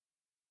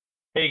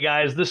Hey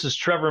guys, this is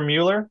Trevor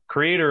Mueller,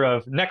 creator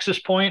of Nexus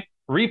Point,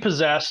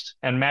 Repossessed,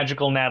 and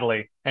Magical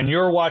Natalie, and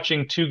you're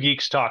watching Two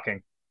Geeks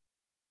Talking.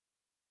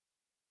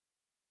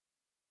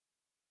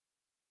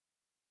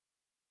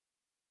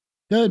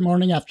 Good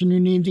morning,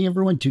 afternoon, evening,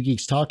 everyone. Two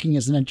Geeks Talking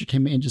is an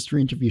entertainment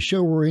industry interview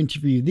show where we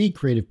interview the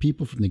creative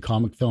people from the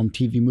comic, film,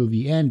 TV,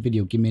 movie, and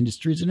video game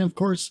industries. And of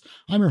course,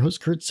 I'm your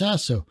host, Kurt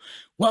Sasso.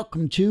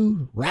 Welcome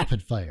to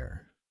Rapid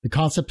Fire. The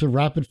concept of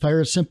rapid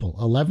fire is simple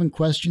 11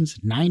 questions,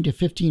 9 to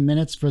 15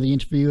 minutes for the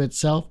interview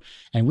itself,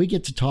 and we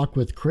get to talk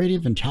with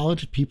creative and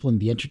talented people in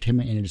the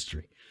entertainment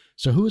industry.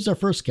 So, who is our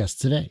first guest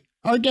today?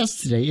 Our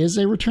guest today is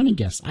a returning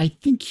guest. I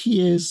think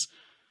he is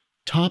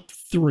top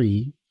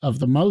three of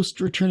the most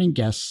returning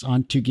guests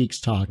on Two Geeks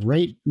Talk,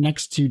 right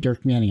next to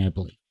Dirk Manning, I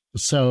believe.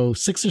 So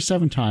 6 or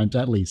 7 times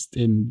at least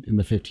in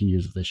the 15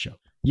 years of this show.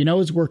 You know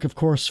his work, of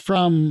course,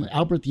 from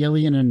Albert the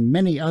Alien and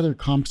many other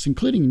comics,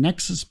 including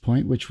Nexus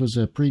Point, which was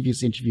a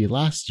previous interview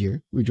last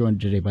year. We're joined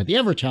today by the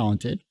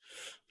ever-talented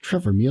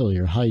Trevor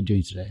Mueller. How are you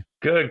doing today?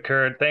 Good,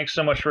 Kurt. Thanks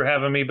so much for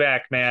having me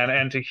back, man.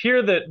 And to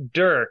hear that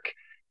Dirk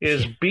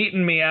is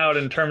beating me out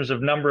in terms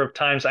of number of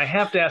times, I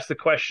have to ask the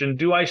question,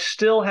 do I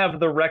still have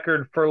the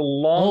record for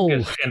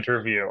longest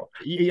interview?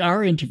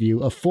 Our interview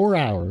of 4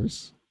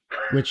 hours,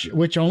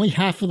 which only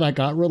half of that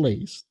got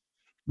released,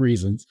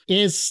 reasons,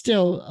 is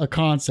still a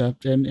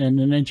concept and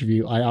an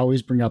interview I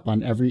always bring up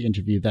on every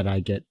interview that I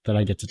get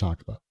to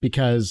talk about,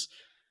 because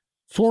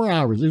 4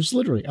 hours, it was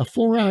literally a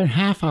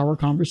 4.5 hour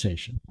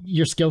conversation.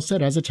 Your skill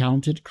set as a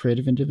talented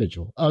creative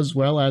individual, as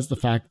well as the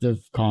fact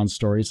of con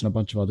stories and a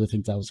bunch of other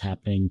things that was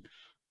happening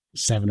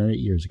 7 or 8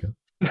 years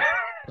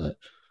ago.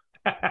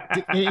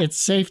 It's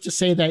safe to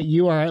say that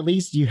you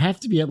have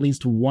to be at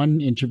least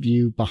one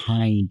interview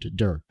behind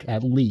Dirk,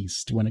 at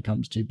least, when it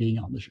comes to being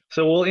on the show.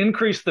 So we'll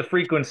increase the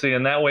frequency,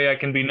 and that way I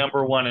can be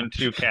number one in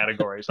two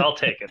categories. I'll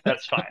take it.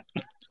 That's fine.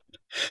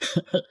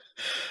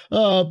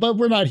 But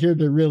we're not here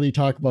to really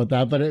talk about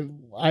that. But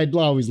I'd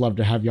always love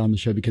to have you on the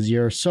show because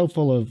you're so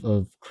full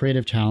of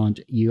creative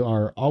talent. You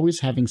are always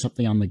having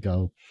something on the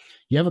go.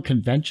 You have a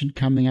convention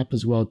coming up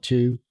as well,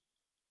 too.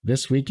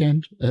 This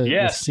weekend?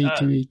 Yes.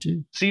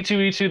 C2E2?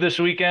 C2E2 this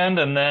weekend,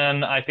 and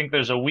then I think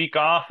there's a week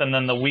off, and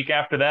then the week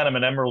after that, I'm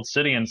at Emerald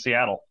City in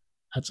Seattle.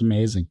 That's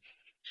amazing.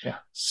 Yeah.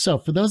 So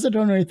for those that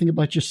don't know anything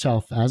about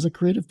yourself as a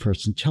creative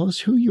person, tell us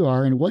who you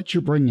are and what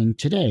you're bringing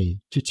today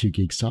to Two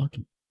Geeks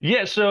Talking.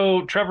 Yeah,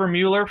 so Trevor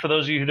Mueller, for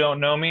those of you who don't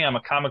know me, I'm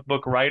a comic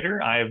book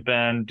writer. I've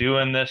been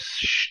doing this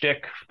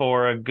shtick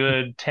for a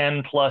good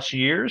 10 plus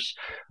years.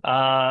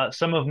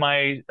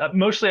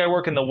 Mostly I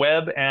work in the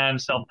web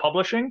and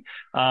self-publishing.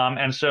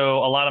 And so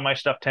a lot of my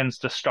stuff tends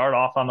to start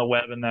off on the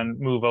web and then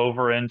move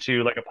over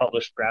into like a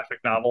published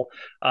graphic novel.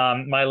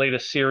 My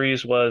latest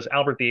series was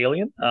Albert the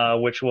Alien,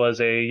 which was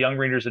a young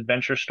reader's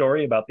adventure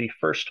story about the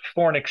first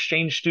foreign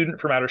exchange student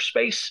from outer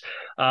space.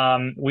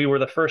 We were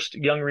the first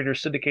young reader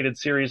syndicated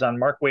series on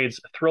Mark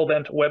Wade's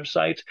Thrillvent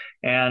website,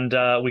 and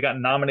we got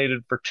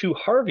nominated for 2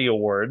 Harvey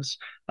Awards.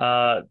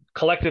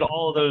 Collected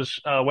all of those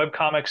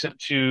webcomics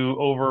into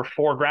over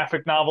 4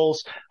 graphic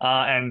novels,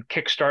 and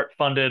Kickstart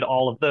funded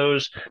all of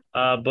those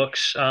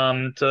books,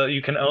 so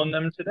you can own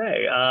them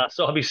today.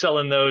 So I'll be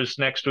selling those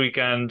next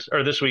weekend,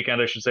 or this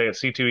weekend, I should say, at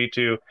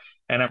C2E2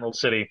 and Emerald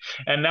City.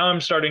 And now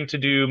I'm starting to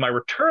do my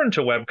return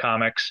to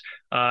webcomics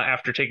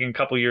after taking a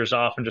couple years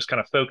off and just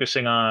kind of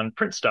focusing on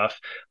print stuff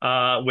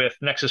with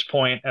Nexus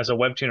Point as a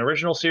Webtoon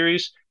original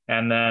series.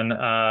 And then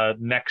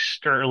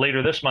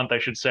later this month, I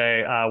should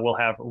say, we'll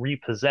have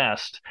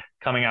Repossessed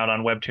coming out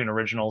on Webtoon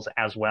Originals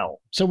as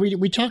well. So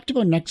we talked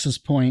about Nexus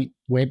Point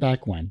way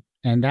back when,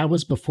 and that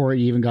was before it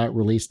even got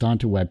released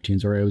onto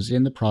Webtoons, or it was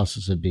in the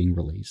process of being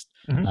released.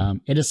 Mm-hmm.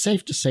 It is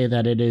safe to say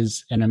that it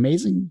is an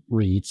amazing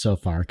read so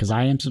far, because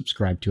I am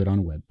subscribed to it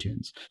on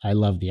Webtoons. I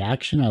love the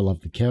action. I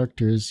love the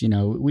characters. You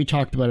know, we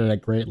talked about it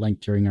at great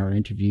length during our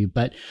interview,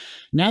 but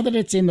now that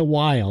it's in the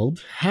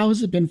wild, how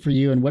has it been for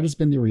you, and what has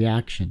been the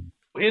reaction?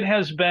 It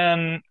has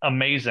been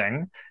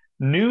amazing.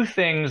 New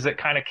things that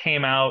kind of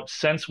came out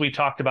since we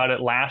talked about it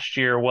last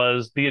year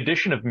was the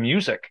addition of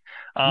music.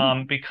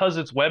 Because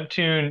it's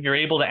Webtoon, you're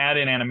able to add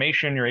in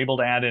animation, you're able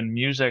to add in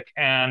music.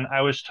 And I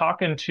was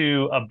talking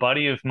to a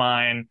buddy of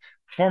mine,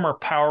 former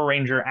Power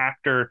Ranger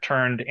actor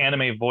turned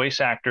anime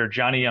voice actor,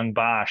 Johnny Young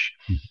Bosch.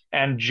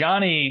 And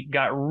Johnny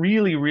got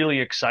really, really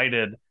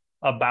excited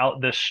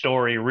about this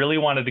story, really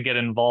wanted to get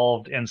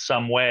involved in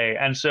some way.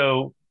 And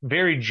so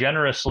very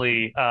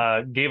generously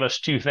gave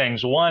us 2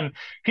 things. One,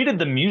 he did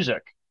the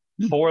music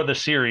for the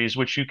series,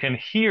 which you can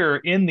hear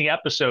in the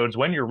episodes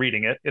when you're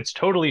reading it. It's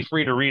totally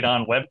free to read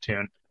on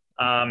Webtoon.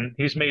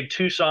 He's made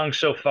 2 songs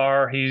so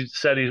far. He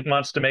said he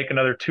wants to make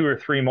another 2 or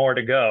 3 more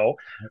to go.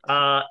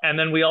 And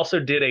then we also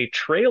did a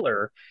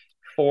trailer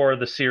for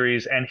the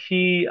series, and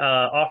he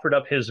offered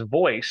up his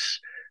voice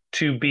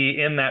to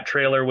be in that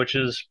trailer, which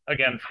is,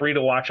 again, free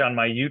to watch on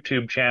my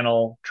YouTube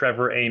channel.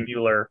 Trevor A.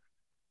 Mueller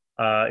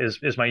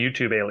is my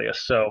YouTube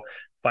alias. So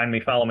find me,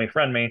 follow me,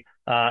 friend me.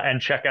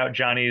 and check out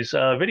Johnny's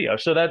video.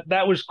 So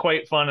that was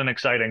quite fun and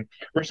exciting.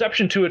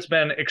 Reception to it's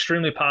been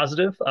extremely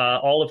positive.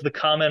 All of the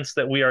comments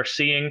that we are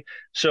seeing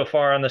so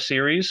far on the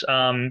series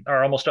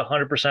are almost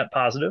 100%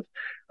 positive.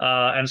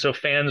 And so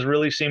fans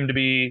really seem to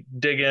be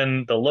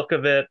digging the look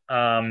of it.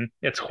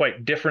 It's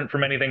quite different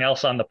from anything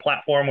else on the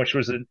platform, which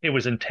it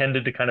was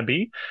intended to kind of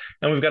be.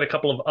 And we've got a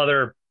couple of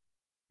other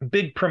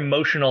big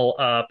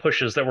promotional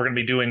pushes that we're going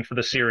to be doing for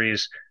the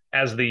series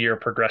as the year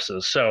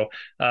progresses. So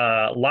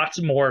lots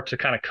more to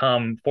kind of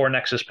come for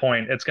Nexus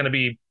Point. It's going to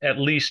be at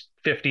least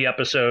 50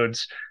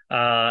 episodes,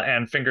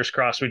 and fingers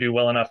crossed we do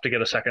well enough to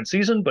get a second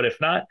season. But if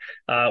not,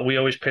 we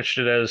always pitched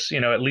it as,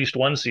 at least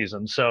one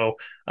season. So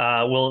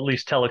we'll at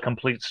least tell a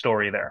complete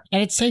story there.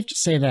 And it's safe to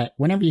say that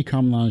whenever you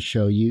come on a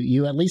show,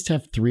 you at least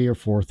have 3 or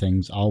 4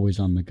 things always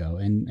on the go.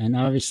 And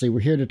obviously we're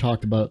here to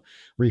talk about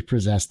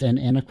Repossessed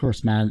and of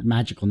course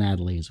Magical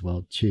Natalie as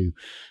well too.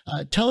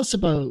 Tell us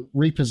about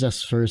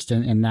Repossessed first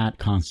and that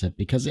concept,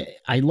 because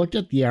I looked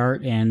at the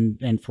art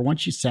and for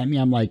once you sent me,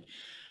 I'm like,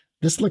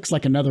 this looks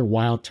like another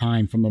wild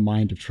time from the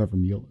mind of Trevor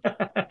Mueller.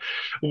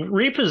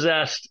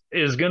 Repossessed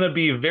is going to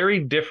be very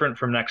different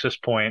from Nexus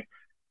Point,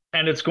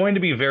 and it's going to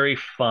be very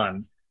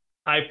fun.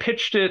 I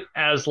pitched it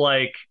as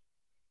like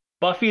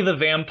Buffy the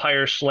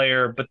Vampire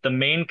Slayer, but the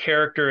main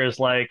character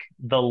is like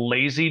the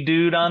lazy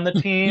dude on the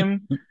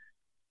team.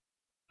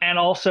 And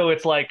also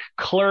it's like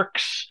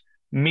Clerks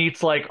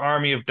meets like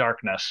Army of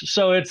Darkness.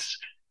 So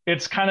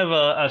it's kind of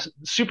a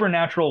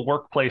supernatural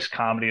workplace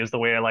comedy is the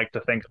way I like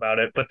to think about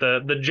it. But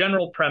the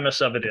general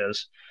premise of it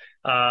is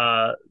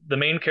the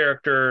main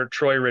character,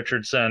 Troy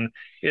Richardson,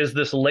 is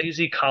this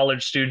lazy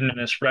college student in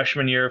his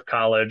freshman year of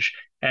college,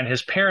 and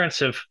his parents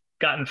have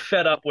gotten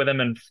fed up with him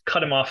and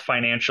cut him off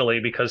financially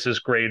because his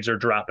grades are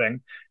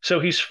dropping. So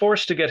he's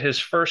forced to get his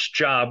first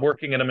job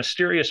working at a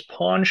mysterious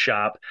pawn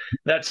shop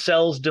that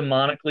sells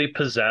demonically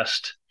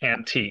possessed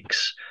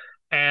antiques.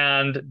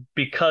 And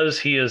because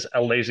he is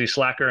a lazy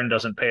slacker and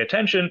doesn't pay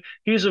attention,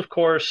 he's, of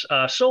course,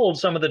 sold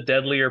some of the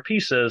deadlier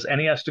pieces, and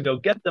he has to go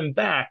get them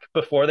back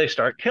before they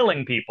start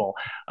killing people.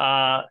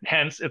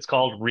 Hence, it's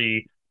called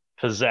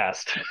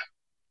Repossessed.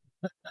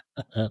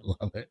 I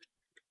love it.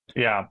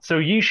 Yeah. So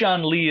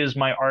Yishan Lee is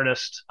my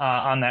artist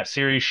on that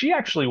series. She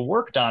actually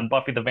worked on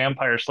Buffy the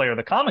Vampire Slayer,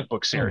 the comic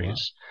book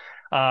series. Oh,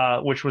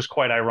 wow. Which was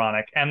quite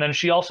ironic. And then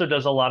she also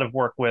does a lot of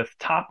work with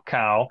Top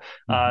Cow,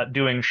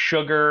 doing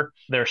Sugar,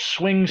 their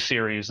Swing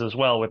series as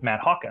well with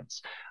Matt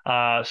Hawkins.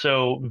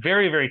 So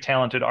very, very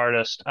talented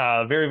artist,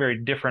 very, very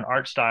different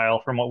art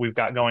style from what we've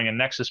got going in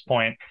Nexus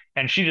Point.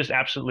 And she just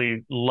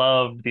absolutely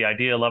loved the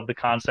idea, loved the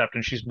concept,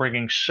 and she's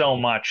bringing so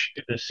much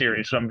to this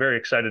series. So I'm very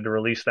excited to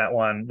release that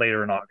one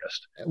later in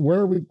August.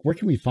 Where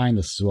can we find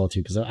this as well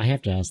too? Because I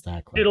have to ask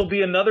that question. It'll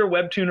be another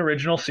Webtoon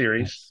original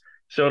series. Nice.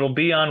 So it'll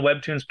be on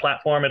Webtoon's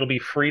platform. It'll be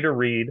free to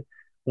read.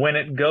 When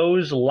it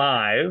goes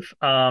live,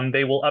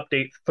 they will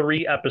update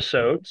 3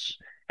 episodes,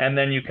 and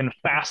then you can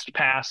fast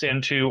pass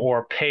into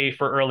or pay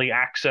for early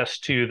access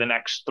to the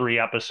next 3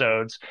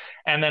 episodes.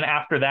 And then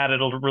after that,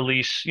 it'll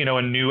release,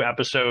 a new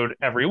episode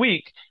every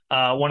week.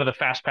 One of the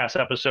fast pass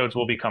episodes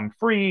will become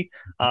free,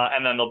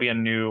 and then there'll be a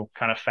new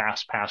kind of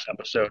fast pass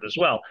episode as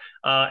well.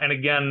 And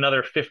again,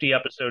 another 50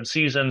 episode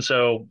season.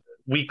 So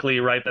weekly,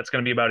 right? That's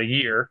going to be about a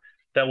year.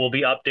 That will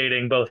be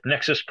updating both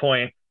Nexus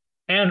Point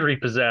and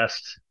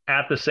Repossessed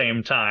at the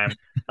same time.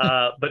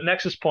 But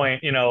Nexus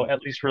Point,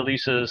 at least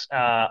releases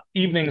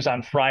evenings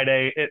on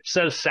Friday. It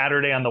says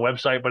Saturday on the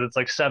website, but it's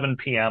like 7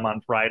 p.m.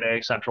 on Friday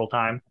Central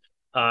Time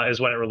is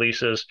when it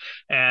releases.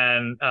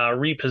 And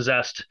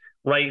Repossessed,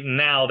 right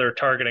now, they're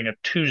targeting a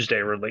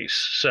Tuesday release.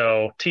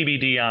 So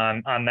TBD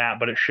on that,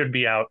 but it should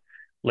be out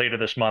later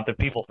this month. If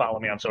people follow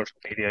me on social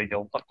media,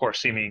 you'll, of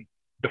course, see me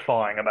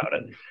guffawing about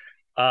it.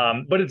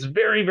 But it's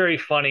very, very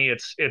funny.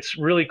 It's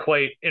really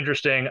quite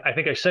interesting. I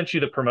think I sent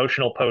you the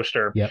promotional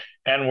poster, yep.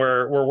 And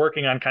we're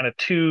working on kind of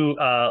 2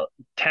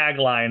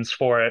 taglines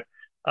for it.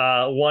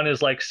 One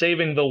is like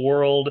saving the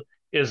world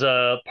is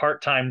a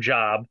part-time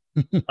job,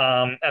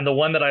 and the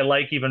one that I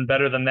like even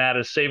better than that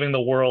is saving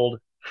the world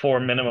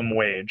for minimum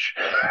wage.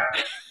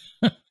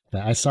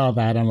 I saw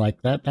that. I'm like,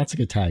 that's a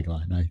good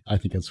tagline. I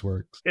think it's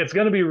works. It's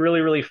going to be really,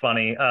 really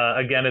funny.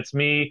 Again, it's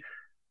me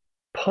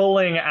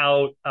pulling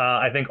out,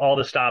 I think, all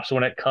the stops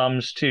when it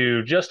comes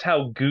to just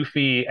how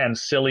goofy and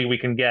silly we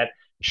can get.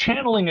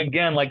 Channeling,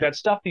 again, like that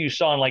stuff that you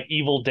saw in like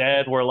Evil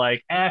Dead, where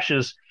like Ash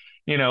is,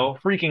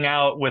 freaking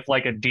out with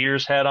like a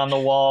deer's head on the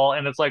wall.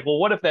 And it's like, well,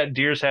 what if that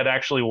deer's head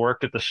actually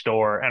worked at the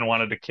store and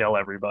wanted to kill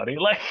everybody?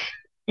 Like,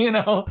 and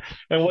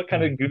what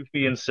kind of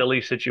goofy and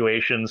silly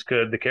situations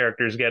could the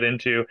characters get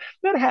into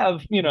that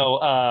have,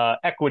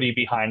 equity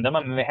behind them?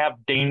 I mean, they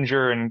have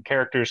danger, and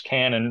characters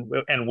can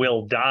and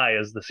will die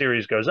as the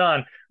series goes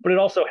on, but it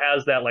also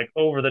has that like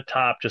over the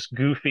top, just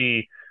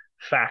goofy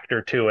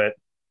factor to it.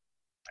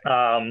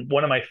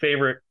 One of my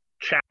favorite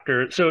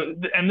chapters. So,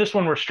 and this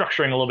one we're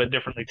structuring a little bit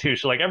differently too.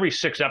 So like every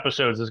 6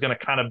 episodes is going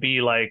to kind of be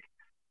like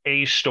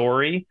a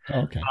story.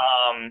 Okay.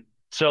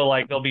 So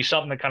like there'll be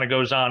something that kind of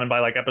goes on, and by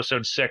like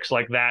episode 6,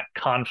 like that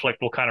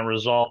conflict will kind of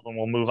resolve, and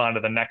we'll move on to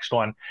the next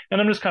one.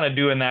 And I'm just kind of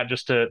doing that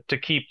just to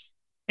keep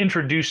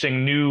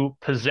introducing new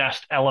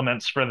possessed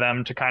elements for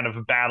them to kind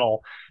of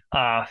battle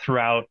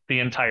throughout the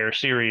entire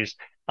series.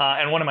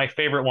 And one of my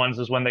favorite ones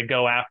is when they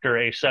go after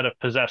a set of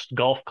possessed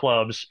golf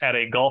clubs at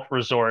a golf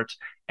resort,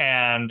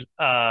 and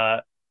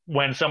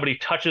when somebody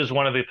touches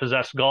one of the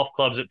possessed golf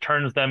clubs, it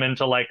turns them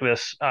into like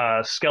this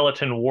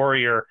skeleton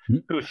warrior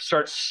who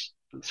starts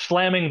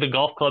slamming the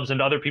golf clubs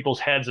into other people's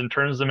heads and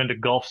turns them into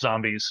golf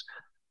zombies.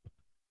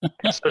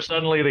 So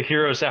suddenly the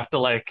heroes have to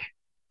like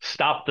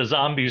stop the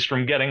zombies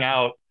from getting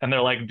out, and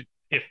they're like,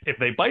 if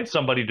they bite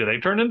somebody, do they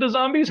turn into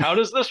zombies? How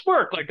does this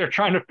work? Like they're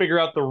trying to figure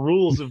out the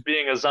rules of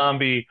being a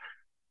zombie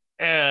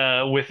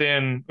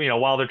within,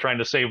 while they're trying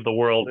to save the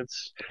world.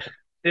 It's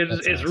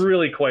awesome.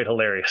 really quite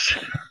hilarious.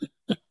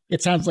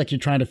 It sounds like you're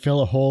trying to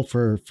fill a hole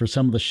for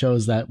some of the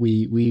shows that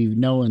we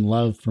know and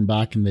love from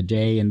back in the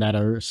day and that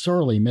are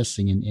sorely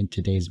missing in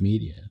today's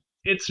media.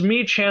 It's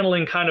me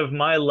channeling kind of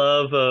my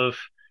love of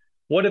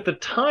what at the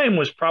time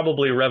was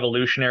probably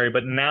revolutionary,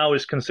 but now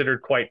is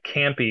considered quite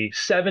campy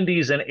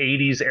 70s and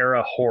 80s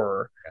era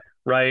horror,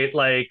 right?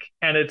 Like,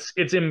 and it's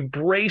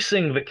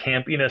embracing the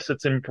campiness,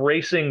 it's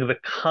embracing the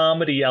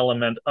comedy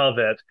element of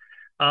it.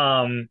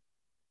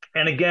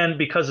 And again,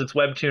 because it's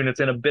webtoon, it's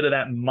in a bit of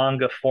that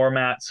manga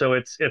format, so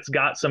it's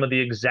got some of the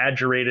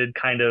exaggerated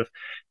kind of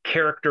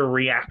character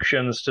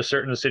reactions to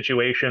certain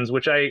situations,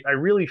 which I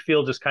really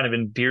feel just kind of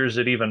endears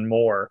it even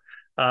more,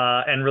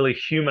 and really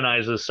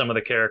humanizes some of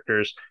the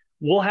characters.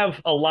 We'll have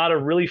a lot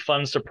of really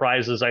fun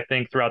surprises, I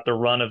think, throughout the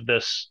run of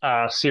this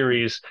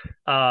series,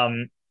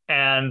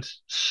 and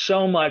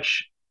so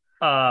much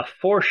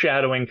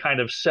foreshadowing kind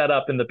of set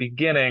up in the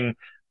beginning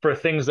for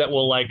things that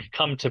will like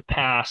come to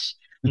pass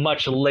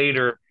much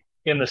later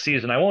in the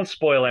season. I won't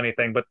spoil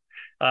anything, but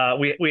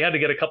we had to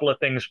get a couple of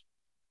things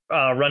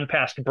run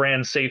past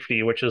brand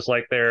safety, which is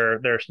like their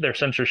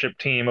censorship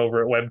team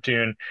over at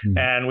Webtoon,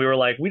 and we were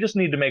like, we just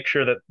need to make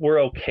sure that we're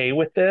okay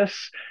with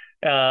this.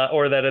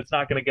 Or that it's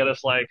not going to get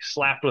us like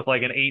slapped with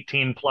like an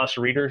 18 plus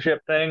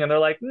readership thing. And they're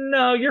like,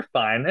 no, you're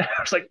fine. I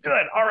was like,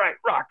 good. All right,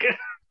 rock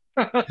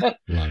it.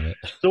 Love it.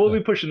 So we'll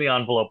be pushing the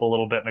envelope a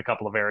little bit in a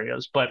couple of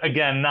areas, but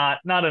again, not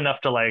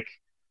enough to like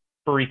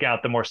freak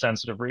out the more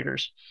sensitive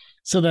readers.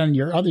 So then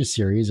your other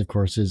series, of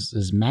course,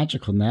 is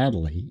Magical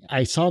Natalie.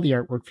 I saw the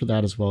artwork for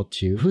that as well,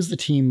 too. Who's the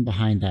team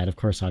behind that? Of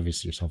course,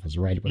 obviously yourself as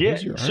a writer, but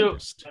who's your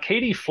artist?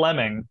 Katie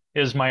Fleming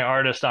is my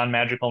artist on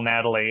Magical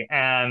Natalie,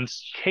 and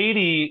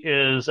Katie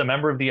is a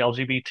member of the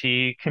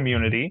LGBT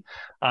community.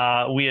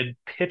 We had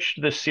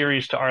pitched this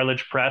series to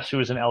Arledge Press, who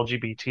is an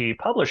LGBT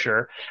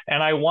publisher,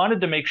 and I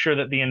wanted to make sure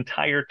that the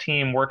entire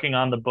team working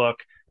on the book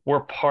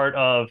were part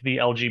of the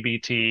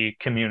LGBT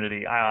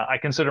community. I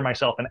consider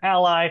myself an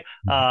ally,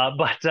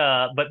 but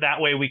that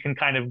way we can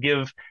kind of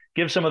give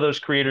some of those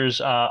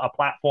creators a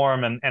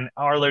platform. And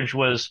Arledge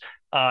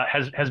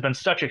has been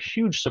such a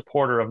huge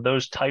supporter of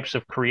those types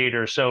of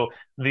creators. So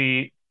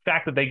the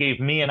fact that they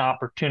gave me an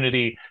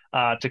opportunity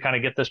to kind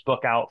of get this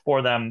book out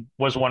for them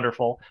was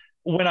wonderful.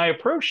 When I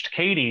approached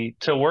Katie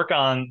to work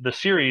on the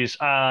series,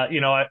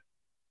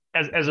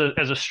 as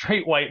a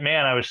straight white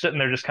man, I was sitting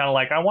there just kind of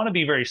like, I want to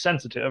be very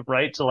sensitive,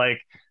 right? To like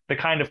the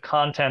kind of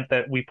content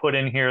that we put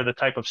in here, the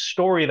type of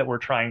story that we're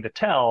trying to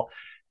tell.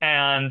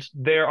 And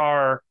there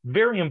are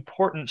very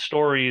important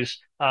stories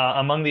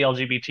among the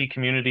LGBT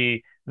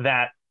community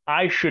that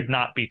I should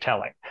not be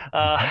telling,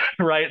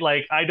 right?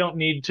 Like, I don't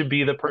need to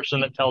be the person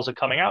that tells a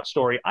coming out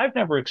story. I've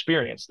never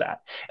experienced that.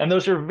 And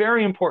those are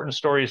very important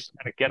stories to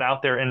kind of get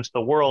out there into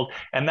the world.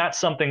 And that's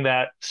something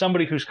that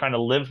somebody who's kind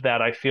of lived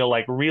that, I feel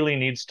like really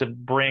needs to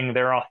bring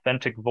their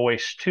authentic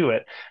voice to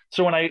it.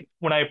 So when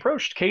I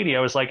approached Katie,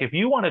 I was like, if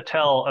you want to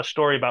tell a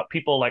story about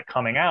people like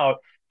coming out,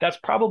 that's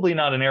probably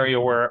not an area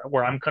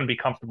where I'm going to be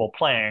comfortable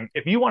playing.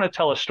 If you want to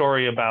tell a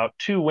story about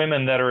two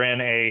women that are in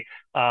a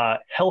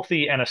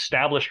healthy and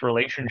established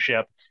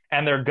relationship,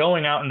 and they're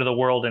going out into the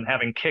world and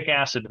having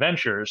kick-ass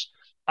adventures,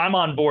 I'm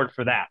on board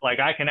for that. Like,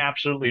 I can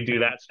absolutely do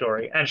that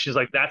story. And she's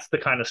like, that's the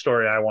kind of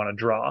story I want to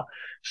draw.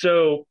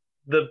 So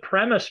the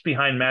premise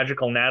behind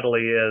Magical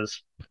Natalie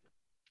is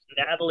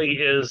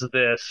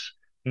this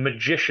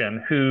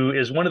magician who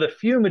is one of the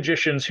few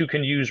magicians who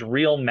can use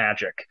real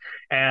magic.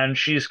 And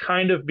she's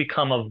kind of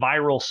become a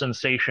viral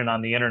sensation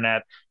on the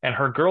internet. And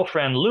her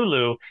girlfriend,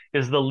 Lulu,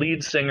 is the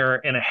lead singer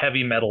in a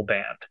heavy metal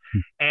band.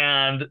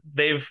 And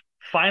they've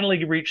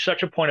finally reached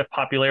such a point of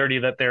popularity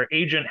that their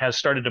agent has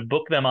started to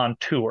book them on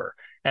tour.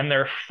 And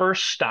their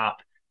first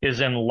stop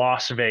is in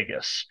Las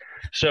Vegas.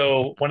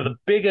 So one of the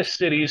biggest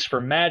cities for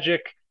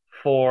magic,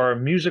 for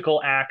musical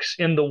acts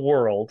in the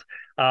world.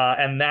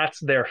 And that's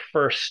their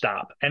first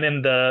stop. And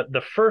in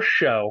the first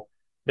show,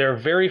 their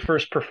very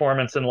first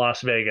performance in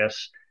Las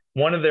Vegas,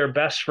 one of their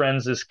best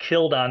friends is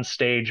killed on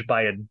stage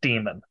by a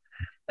demon.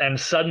 And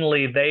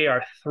suddenly they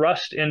are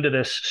thrust into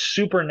this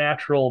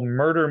supernatural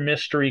murder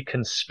mystery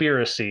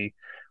conspiracy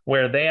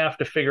where they have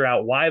to figure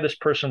out why this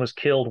person was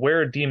killed,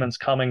 where a demon's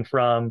coming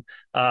from,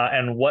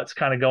 and what's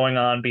kind of going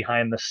on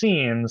behind the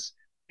scenes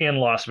in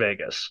Las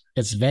Vegas.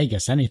 It's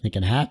Vegas. Anything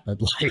can happen.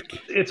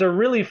 Like, It's a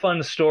really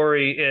fun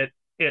story.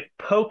 It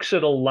pokes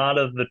at a lot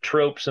of the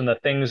tropes and the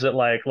things that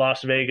like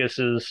Las Vegas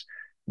is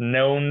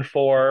known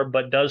for,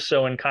 but does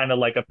so in kind of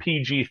like a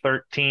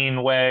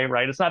PG-13 way,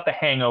 right? It's not The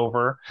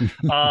Hangover,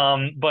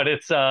 but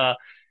it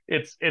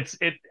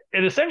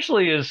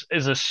essentially is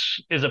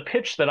a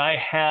pitch that I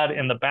had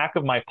in the back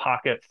of my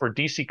pocket for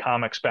DC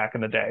Comics back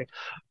in the day.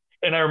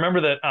 And I remember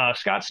that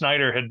Scott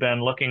Snyder had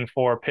been looking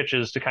for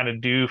pitches to kind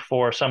of do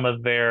for some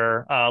of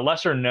their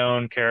lesser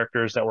known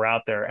characters that were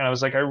out there. And I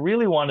was like, I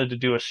really wanted to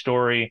do a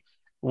story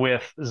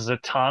with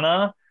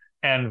Zatanna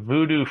and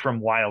Voodoo from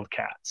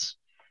Wildcats.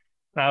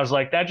 And I was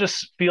like, that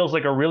just feels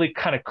like a really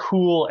kind of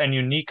cool and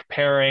unique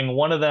pairing.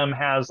 One of them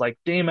has like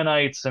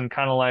Daemonites and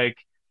kind of like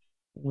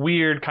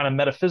weird kind of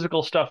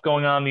metaphysical stuff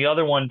going on. The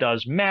other one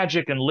does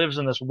magic and lives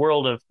in this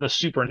world of the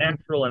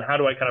supernatural. And how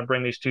do I kind of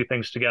bring these two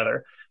things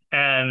together?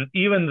 And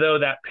even though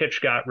that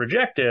pitch got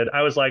rejected,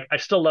 I was like, I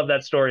still love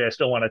that story. I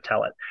still want to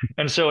tell it.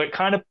 And so it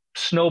kind of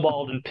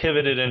snowballed and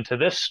pivoted into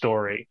this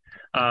story.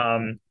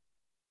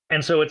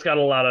 And so it's got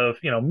a lot of,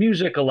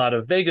 music, a lot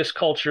of Vegas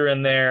culture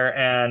in there,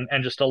 and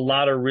just a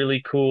lot of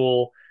really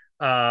cool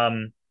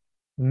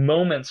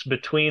moments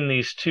between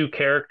these two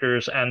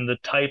characters and the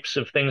types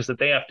of things that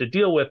they have to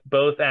deal with,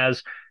 both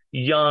as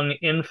young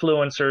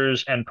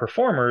influencers and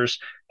performers,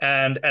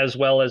 and as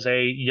well as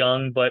a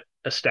young but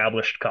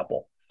established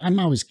couple. I'm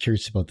always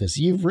curious about this.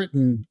 You've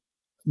written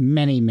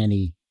many,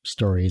 many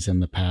stories in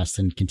the past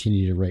and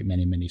continue to write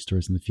many, many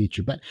stories in the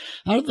future. But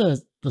out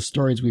of the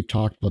stories we've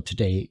talked about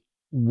today,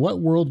 what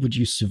world would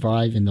you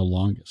survive in the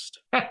longest?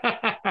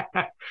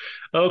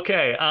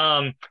 Okay,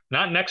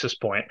 not Nexus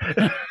Point.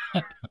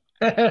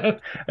 I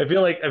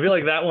feel like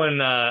that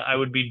one I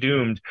would be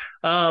doomed.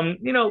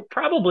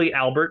 Probably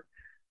Albert.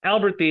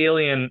 Albert the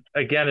Alien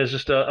again is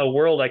just a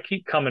world I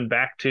keep coming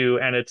back to,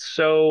 and it's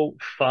so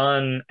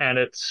fun and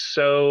it's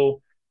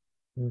so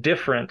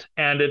different,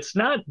 and it's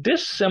not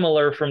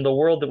dissimilar from the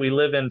world that we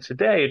live in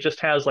today. It just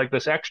has like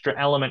this extra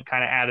element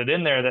kind of added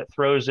in there that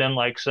throws in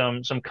like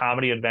some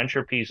comedy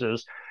adventure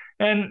pieces.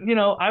 And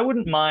I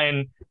wouldn't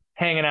mind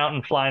hanging out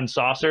and flying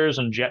saucers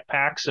and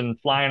jetpacks and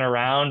flying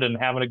around and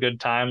having a good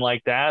time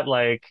like that.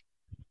 Like,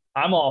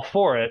 I'm all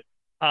for it.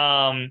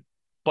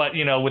 But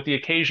with the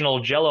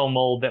occasional jello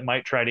mold that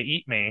might try to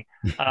eat me,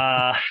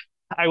 I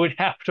would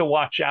have to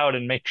watch out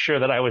and make sure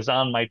that I was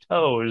on my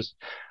toes.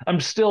 I'm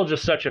still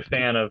just such a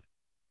fan of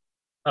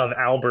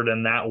Albert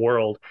in that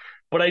world.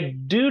 But I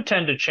do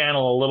tend to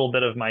channel a little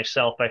bit of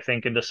myself, I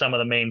think, into some of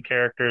the main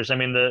characters. I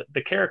mean,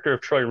 the character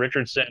of Troy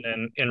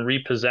Richardson in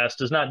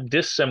Repossessed is not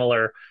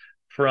dissimilar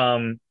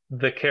from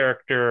the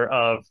character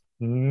of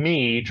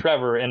me,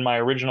 Trevor, in my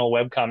original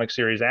webcomic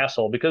series,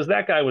 Asshole, because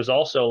that guy was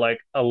also like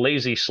a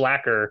lazy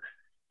slacker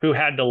who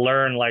had to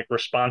learn like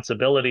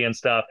responsibility and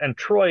stuff. And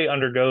Troy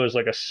undergoes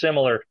like a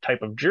similar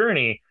type of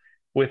journey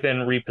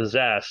within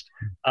Repossessed.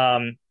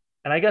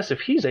 And I guess if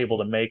he's able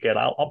to make it,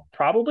 I'll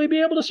probably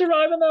be able to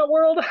survive in that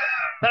world.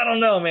 I don't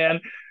know, man.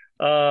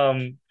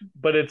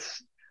 But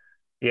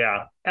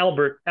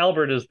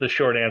Albert is the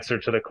short answer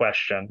to the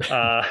question.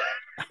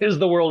 Is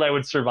the world I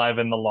would survive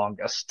in the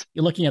longest.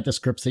 You're looking at the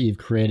scripts that you've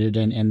created,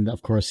 and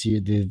of course,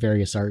 the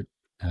various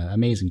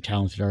amazing,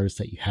 talented artists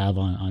that you have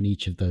on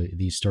each of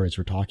these stories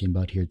we're talking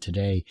about here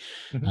today.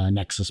 Mm-hmm.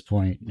 Nexus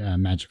Point,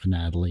 Magical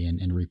Natalie,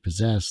 and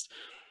Repossessed.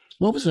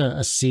 What was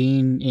a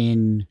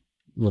scene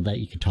that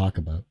you can talk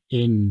about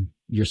in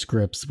your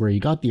scripts where you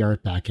got the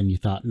art back and you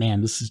thought,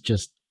 man, this is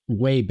just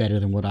way better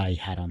than what I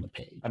had on the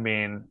page? I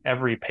mean,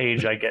 every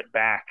page I get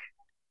back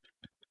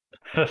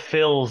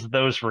fulfills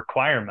those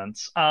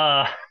requirements.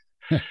 I'll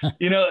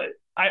give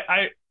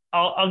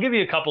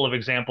you a couple of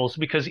examples,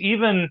 because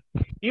even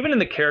in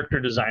the character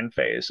design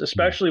phase,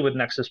 especially with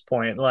Nexus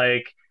Point,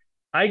 like,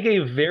 I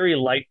gave very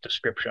light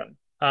description.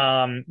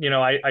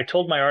 I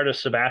told my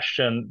artist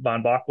Sebastian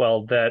von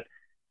Bockwell that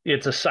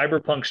it's a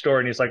cyberpunk story,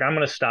 and he's like, I'm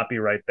going to stop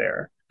you right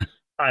there.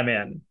 I'm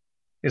in.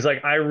 He's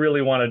like, I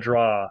really want to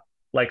draw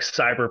like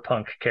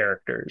cyberpunk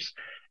characters.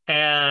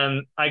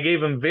 And I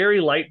gave him very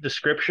light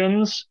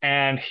descriptions,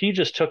 and he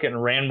just took it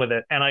and ran with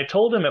it. And I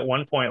told him at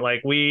one point,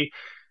 like, we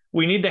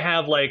need to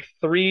have like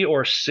 3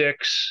 or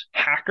 6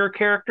 hacker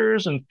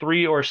characters and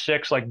 3 or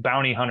 6 like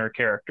bounty hunter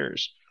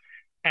characters.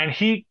 And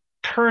he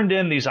turned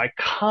in these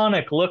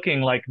iconic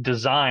looking like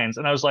designs,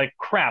 and I was like,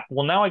 crap,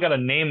 well, now I got to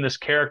name this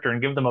character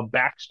and give them a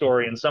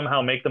backstory and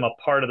somehow make them a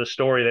part of the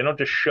story. They don't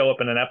just show up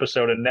in an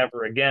episode and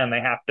never again. They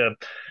have to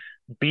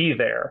be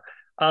there.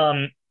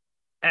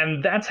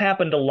 And that's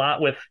happened a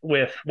lot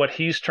with what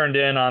he's turned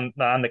in on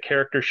the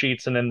character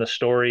sheets and in the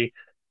story.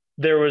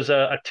 There was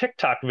a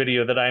TikTok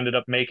video that I ended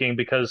up making,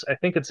 because I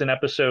think it's in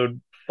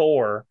episode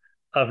 4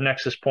 of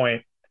Nexus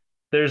Point.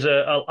 There's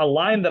a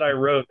line that I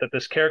wrote that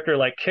this character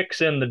like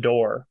kicks in the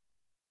door.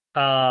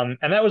 And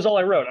that was all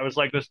I wrote. I was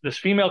like, this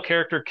female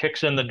character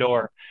kicks in the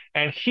door,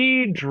 and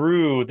he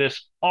drew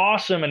this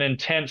awesome and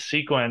intense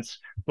sequence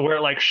where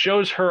it like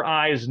shows her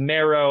eyes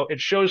narrow. It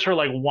shows her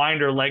like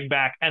wind her leg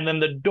back, and then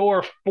the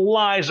door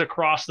flies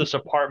across this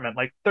apartment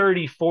like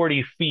 30,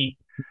 40 feet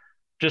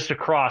just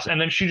across,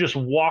 and then she just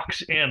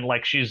walks in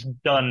like she's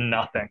done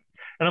nothing.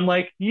 And I'm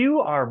like,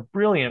 you are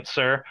brilliant,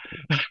 sir.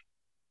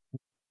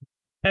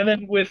 And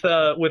then with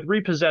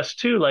Repossessed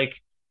too, like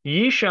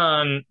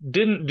Yishan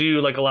didn't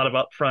do like a lot of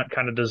upfront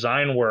kind of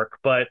design work,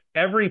 but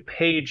every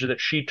page that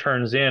she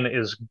turns in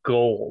is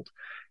gold.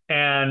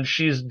 And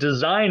she's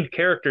designed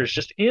characters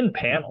just in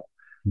panel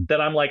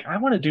that I'm like, I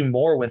want to do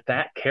more with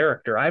that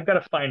character. I've got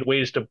to find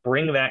ways to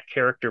bring that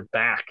character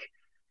back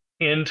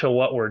into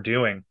what we're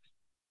doing.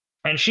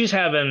 And she's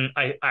having,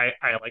 I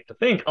like to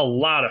think, a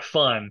lot of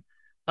fun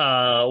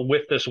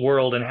with this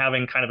world and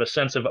having kind of a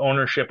sense of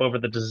ownership over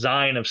the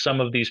design of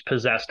some of these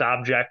possessed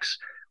objects,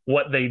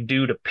 what they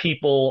do to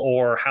people,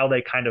 or how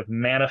they kind of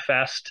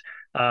manifest,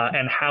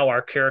 and how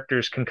our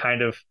characters can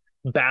kind of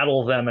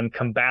battle them and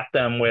combat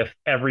them with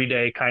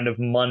everyday kind of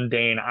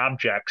mundane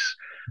objects.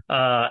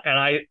 And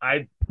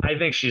I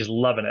think she's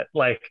loving it.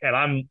 Like, and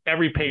I'm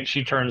every page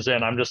she turns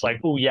in, I'm just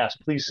like, oh yes,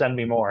 please send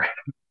me more.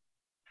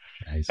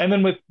 Nice. And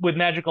then with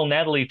Magical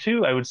Natalie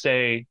too, I would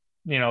say,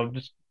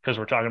 just because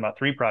we're talking about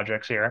three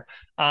projects here,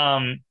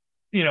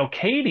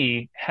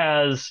 Katie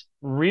has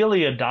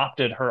really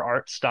adopted her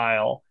art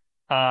style,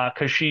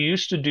 because she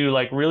used to do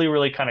like really,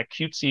 really kind of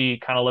cutesy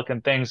kind of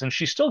looking things, and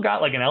she still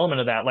got like an element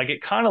of that. Like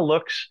it kind of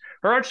looks,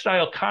 her art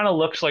style kind of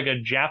looks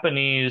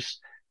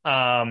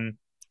um,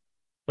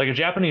 like a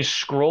Japanese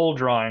scroll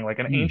drawing, like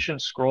an Mm.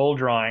 ancient scroll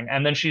drawing,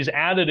 and then she's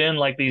added in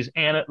like these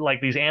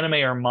anime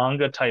or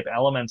manga type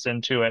elements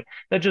into it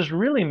that just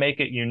really make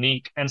it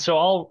unique. And so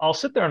I'll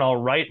sit there and I'll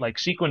write like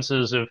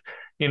sequences of,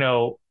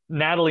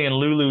 Natalie and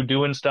Lulu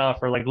doing stuff,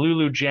 or like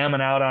Lulu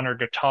jamming out on her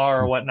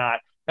guitar or whatnot.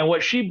 And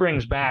what she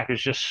brings back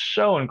is just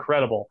so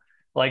incredible.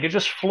 Like it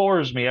just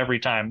floors me every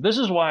time. This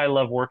is why I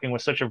love working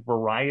with such a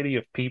variety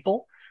of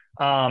people,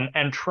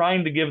 and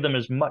trying to give them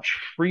as much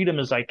freedom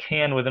as I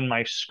can within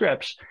my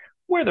scripts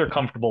where they're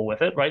comfortable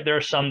with it, right? There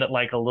are some that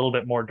like a little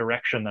bit more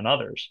direction than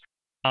others.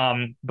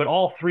 But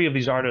all three of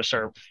these artists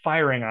are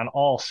firing on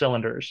all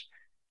cylinders.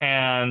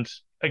 And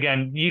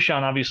again,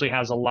 Yishan obviously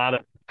has a lot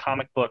of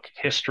comic book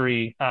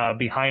history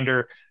behind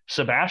her.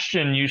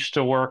 Sebastian used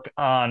to work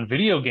on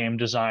video game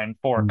design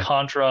for Mm.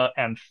 Contra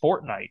and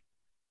Fortnite.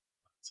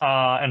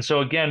 And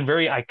so again,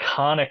 very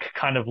iconic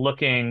kind of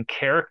looking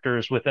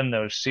characters within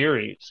those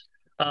series.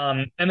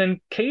 And then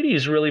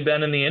Katie's really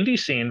been in the indie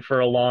scene for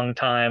a long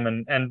time,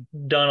 and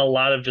done a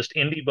lot of just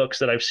indie books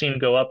that I've seen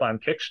go up on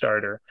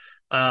Kickstarter.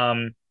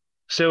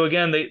 So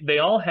again, they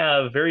all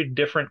have very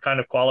different kind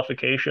of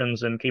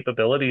qualifications and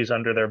capabilities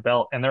under their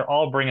belt, and they're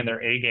all bringing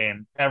their A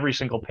game every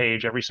single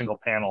page, every single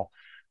panel.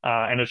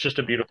 And it's just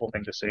a beautiful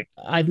thing to see.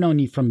 I've known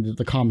you from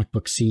the comic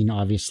book scene,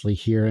 obviously,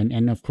 here,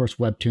 and of course,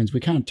 webtoons. We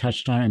kind of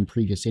touched on it in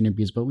previous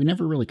interviews, but we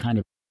never really kind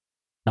of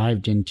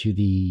dived into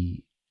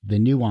the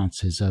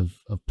nuances of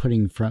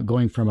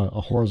going from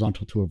a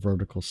horizontal to a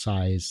vertical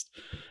sized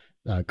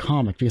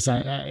comic, because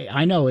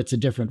I know it's a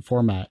different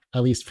format,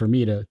 at least for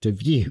me to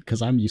view,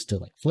 because I'm used to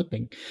like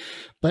flipping.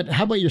 But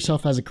how about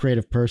yourself as a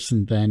creative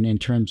person then, in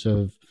terms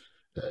of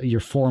your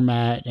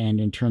format, and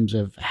in terms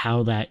of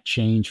how that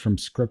changed from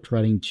script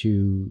writing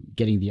to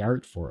getting the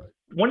art for it?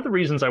 One of the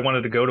reasons I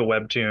wanted to go to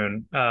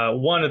Webtoon,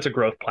 one, it's a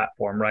growth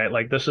platform, right?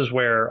 Like this is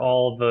where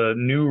all the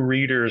new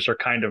readers are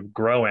kind of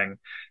growing.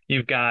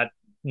 You've got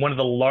one of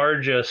the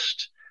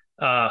largest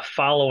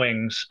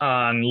followings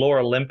on Lore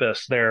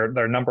Olympus,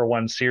 their number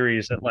one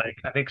series, at like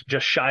I think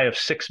just shy of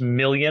 6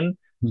 million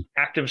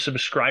active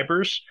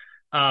subscribers.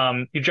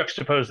 You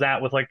juxtapose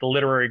that with like the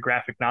literary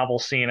graphic novel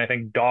scene. I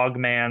think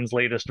Dogman's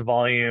latest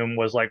volume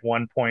was like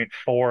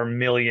 1.4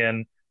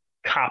 million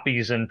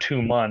copies in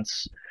 2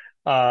 months.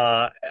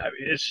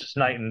 It's just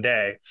night and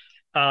day.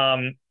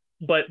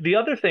 But the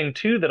other thing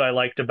too that I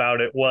liked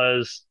about it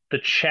was the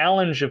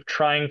challenge of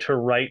trying to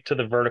write to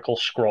the vertical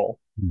scroll.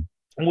 Mm.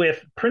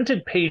 With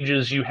printed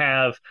pages, you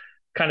have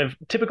kind of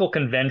typical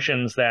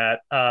conventions that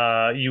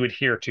you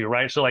adhere to,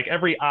 right? So like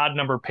every odd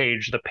number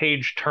page, the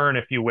page turn,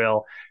 if you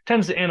will,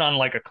 tends to end on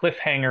like a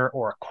cliffhanger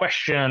or a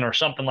question or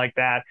something like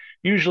that.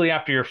 Usually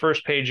after your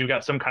first page, you've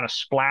got some kind of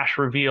splash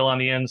reveal on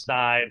the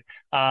inside.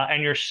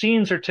 And your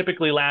scenes are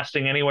typically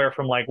lasting anywhere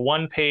from like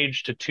 1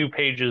 page to 2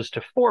 pages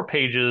to 4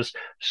 pages,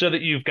 so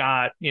that you've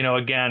got,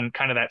 again,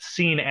 kind of that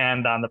scene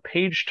end on the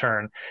page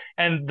turn.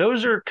 And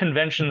those are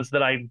conventions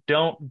that I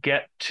don't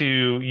get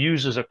to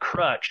use as a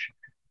crutch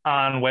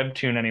on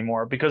Webtoon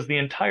anymore, because the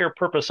entire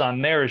purpose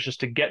on there is just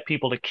to get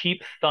people to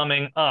keep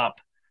thumbing up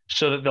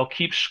so that they'll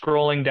keep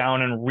scrolling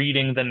down and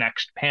reading the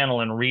next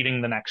panel and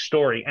reading the next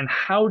story. And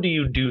how do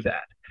you do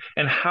that?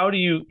 And how do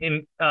you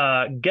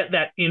get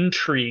that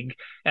intrigue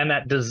and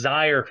that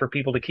desire for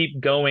people to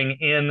keep going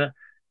in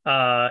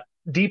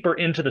deeper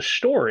into the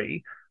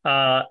story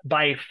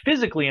by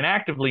physically and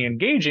actively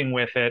engaging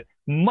with it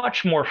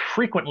much more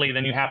frequently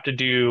than you have to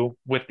do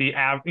with the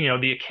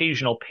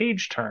occasional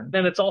page turn.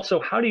 Then it's also,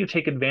 how do you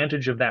take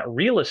advantage of that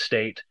real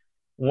estate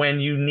when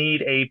you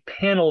need a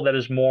panel that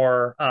is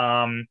more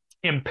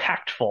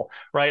impactful,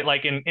 right?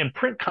 Like in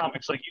print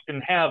comics, like you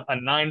can have a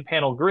 9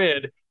 panel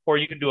grid or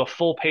you can do a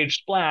full page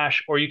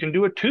splash, or you can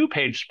do a 2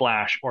 page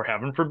splash, or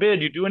heaven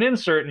forbid, you do an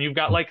insert and you've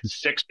got like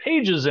 6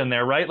 pages in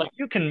there, right? Like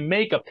you can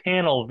make a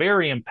panel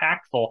very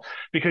impactful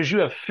because you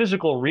have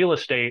physical real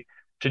estate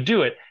to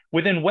do it.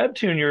 Within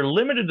Webtoon, you're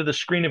limited to the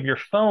screen of your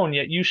phone,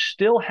 yet you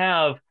still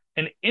have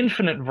an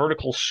infinite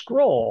vertical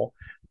scroll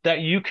that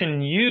you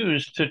can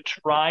use to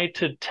try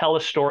to tell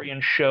a story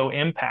and show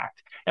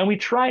impact. And we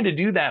try to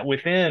do that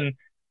within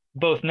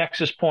both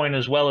Nexus Point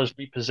as well as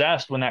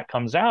Repossessed when that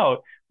comes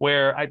out,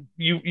 where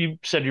you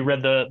said you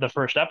read the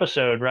first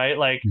episode, right?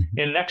 Like Mhm.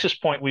 in Nexus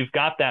Point, we've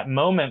got that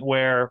moment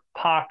where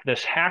Pac,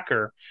 this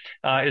hacker,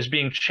 is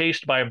being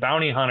chased by a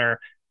bounty hunter,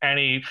 and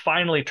he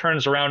finally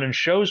turns around and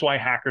shows why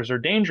hackers are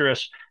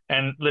dangerous.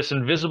 And this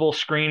invisible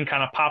screen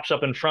kind of pops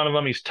up in front of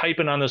him. He's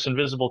typing on this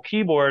invisible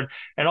keyboard,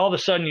 and all of a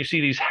sudden you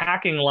see these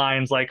hacking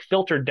lines like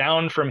filtered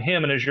down from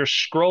him. And as you're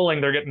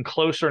scrolling, they're getting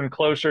closer and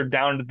closer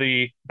down to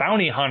the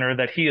bounty hunter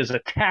that he is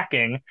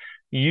attacking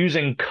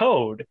using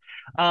code.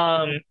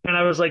 And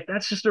I was like,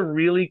 that's just a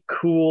really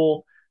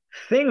cool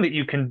thing that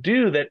you can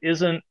do that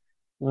isn't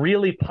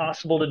really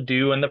possible to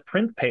do in the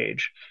print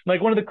page.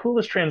 Like one of the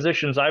coolest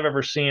transitions I've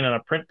ever seen on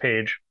a print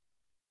page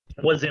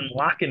was in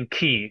Lock and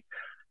Key.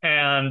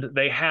 And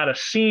they had a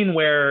scene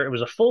where it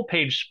was a full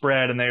page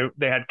spread, and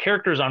they had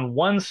characters on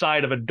one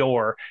side of a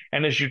door.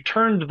 And as you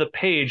turned the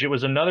page, it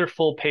was another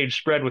full page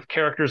spread with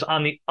characters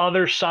on the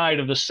other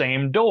side of the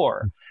same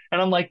door. And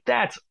I'm like,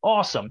 that's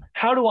awesome.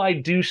 How do I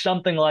do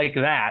something like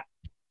that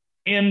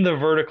in the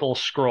vertical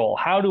scroll?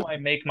 How do I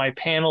make my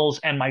panels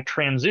and my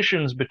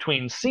transitions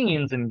between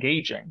scenes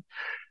engaging?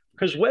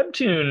 Because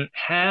Webtoon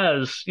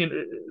has, I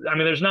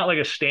mean, there's not like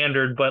a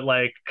standard, but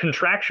like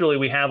contractually,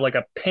 we have like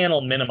a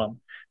panel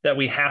minimum that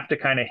we have to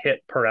kind of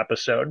hit per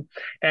episode.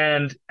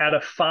 And at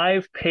a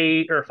 5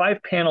 page or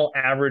 5 panel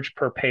average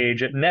per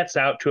page, it nets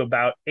out to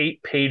about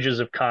 8 pages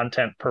of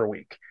content per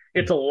week.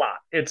 It's a lot.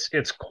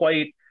 It's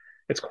quite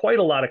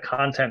a lot of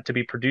content to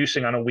be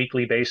producing on a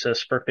weekly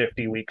basis for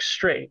 50 weeks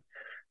straight.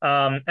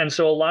 And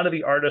so a lot of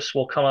the artists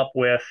will come up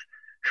with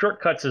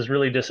shortcuts is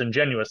really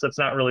disingenuous. That's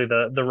not really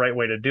the right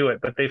way to do it.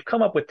 But they've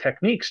come up with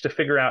techniques to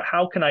figure out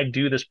how can I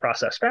do this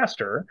process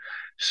faster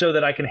so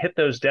that I can hit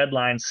those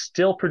deadlines,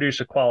 still produce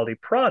a quality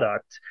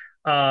product,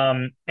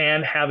 and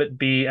have it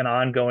be an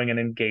ongoing and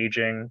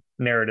engaging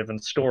narrative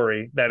and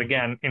story that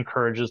again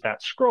encourages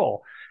that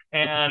scroll.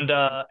 And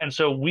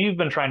so we've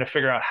been trying to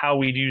figure out how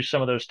we'd use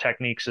some of those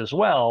techniques as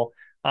well.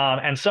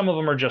 And some of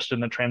them are just in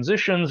the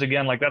transitions.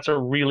 Again, like that's a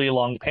really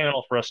long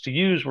panel for us to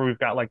use where we've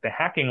got like the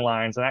hacking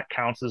lines, and that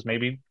counts as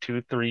maybe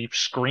 2, 3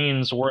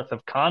 screens worth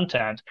of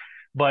content.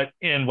 But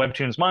in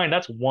Webtoon's mind,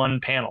 that's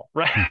one panel,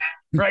 right?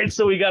 Right.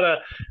 So we gotta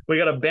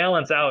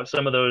balance out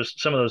some of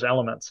those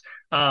elements.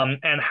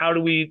 And how do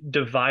we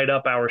divide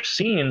up our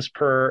scenes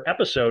per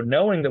episode,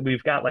 knowing that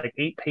we've got like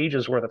 8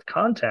 pages worth of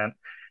content?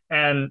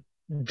 And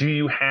do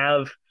you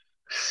have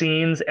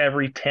scenes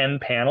every 10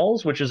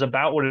 panels, which is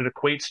about what it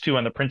equates to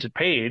on the printed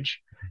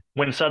page,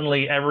 when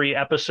suddenly every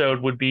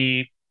episode would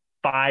be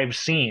 5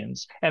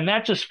 scenes. And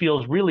that just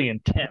feels really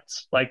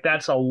intense. Like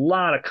that's a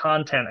lot of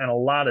content and a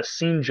lot of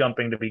scene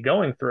jumping to be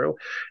going through.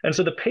 And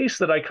so the pace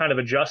that I kind of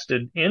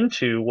adjusted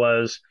into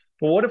was,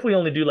 well, what if we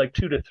only do like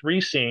 2 to 3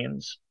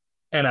 scenes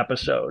an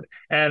episode?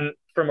 And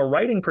from a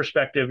writing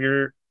perspective,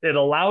 it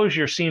allows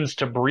your scenes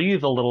to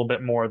breathe a little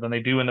bit more than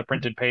they do in the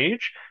printed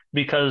page,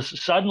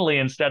 because suddenly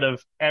instead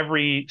of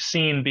every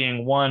scene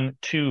being 1,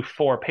 2,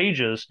 4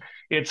 pages,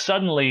 it's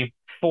suddenly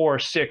 4,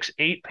 6,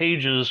 8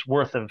 pages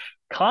worth of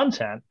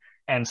content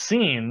and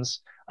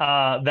scenes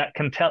that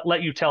can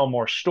let you tell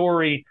more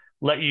story,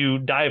 let you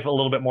dive a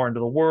little bit more into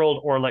the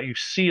world, or let you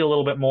see a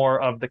little bit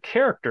more of the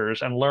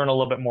characters and learn a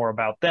little bit more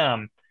about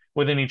them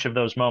within each of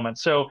those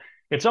moments. So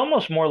it's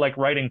almost more like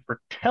writing for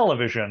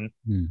television,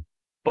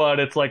 but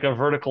it's like a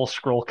vertical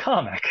scroll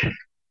comic.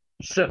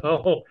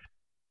 So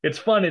it's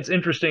fun, it's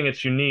interesting,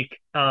 it's unique,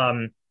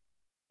 and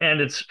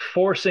it's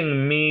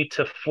forcing me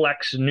to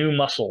flex new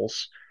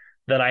muscles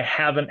that I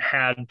haven't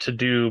had to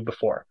do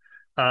before.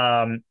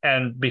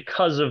 And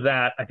because of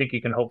that, I think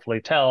you can hopefully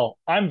tell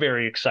I'm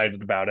very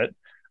excited about it.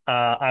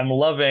 I'm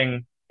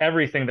loving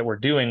everything that we're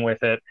doing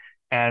with it.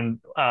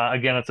 And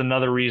again, it's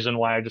another reason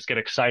why I just get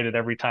excited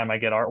every time I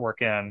get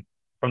artwork in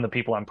from the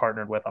people I'm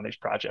partnered with on these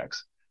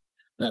projects.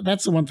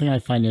 That's the one thing I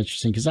find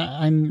interesting, because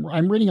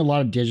I'm reading a lot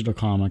of digital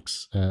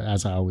comics,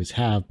 as I always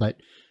have, but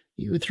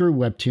through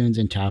Webtoons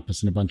and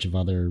Tapas and a bunch of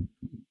other,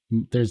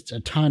 there's a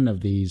ton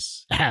of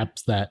these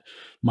apps that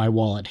my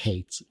wallet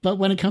hates. But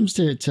when it comes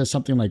to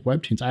something like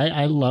Webtoons,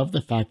 I love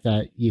the fact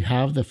that you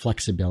have the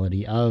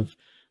flexibility of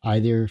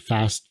either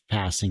fast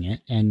passing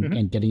it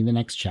and getting the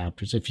next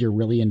chapters if you're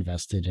really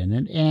invested in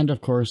it, and of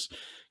course,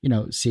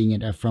 seeing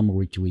it from a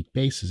week to week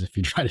basis if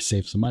you try to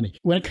save some money.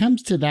 When it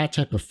comes to that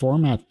type of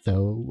format,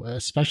 though,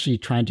 especially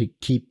trying to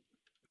keep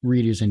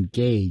readers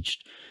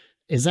engaged,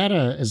 is that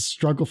a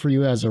struggle for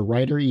you as a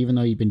writer, even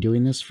though you've been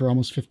doing this for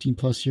almost 15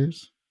 plus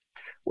years?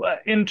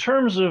 In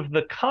terms of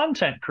the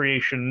content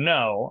creation,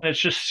 no. It's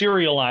just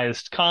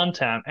serialized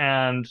content.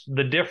 And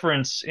the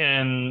difference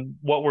in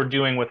what we're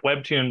doing with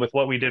Webtoon with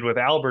what we did with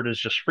Albert is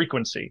just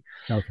frequency.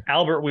 Okay.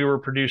 Albert, we were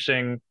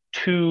producing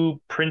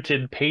 2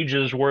 printed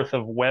pages worth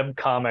of web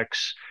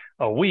comics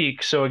a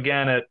week. So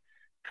again, at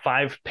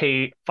 5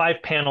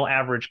 panel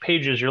average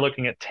pages, you're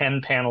looking at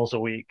 10 panels a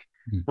week.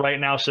 Mm. Right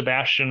now,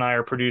 Sebastian and I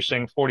are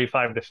producing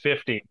 45 to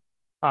 50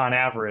 on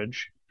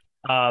average.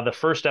 The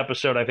first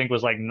episode, I think,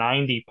 was like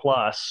 90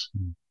 plus.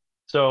 Mm.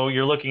 So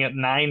you're looking at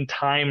 9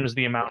 times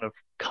the amount of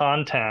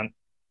content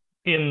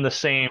in the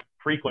same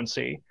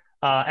frequency.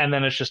 And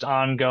then it's just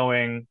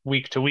ongoing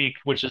week to week,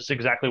 which is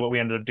exactly what we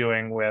ended up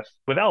doing with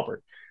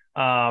Albert.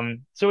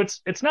 So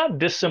it's not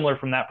dissimilar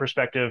from that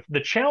perspective.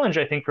 The challenge,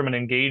 I think, from an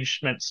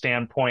engagement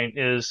standpoint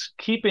is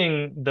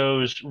keeping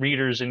those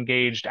readers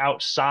engaged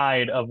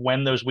outside of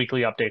when those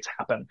weekly updates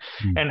happen.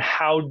 Mm. And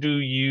how do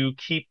you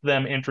keep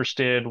them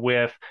interested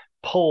with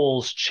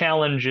polls,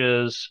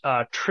 challenges,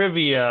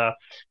 trivia?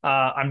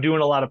 I'm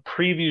doing a lot of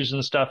previews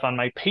and stuff on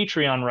my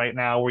Patreon right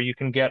now where you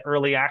can get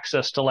early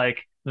access to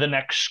like the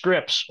next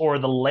scripts or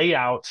the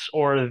layouts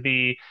or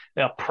the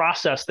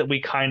process that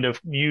we kind of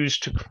use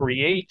to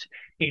create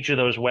each of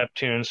those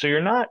webtoons. So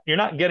you're not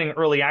getting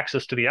early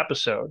access to the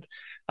episode.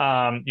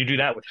 You do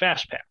that with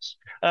FastPass.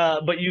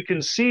 But you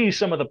can see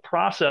some of the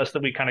process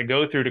that we kind of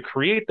go through to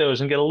create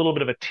those and get a little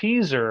bit of a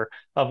teaser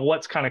of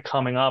what's kind of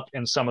coming up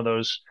in some of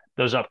those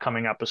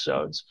upcoming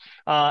episodes.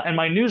 And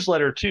my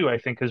newsletter too, I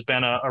think, has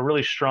been a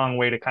really strong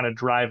way to kind of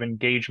drive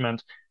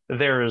engagement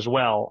there as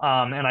well.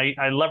 And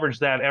I leverage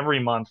that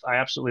every month. I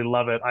absolutely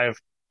love it. I have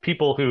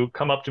people who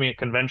come up to me at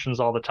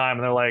conventions all the time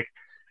and they're like,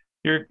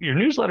 your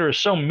newsletter is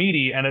so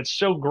meaty and it's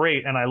so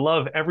great. And I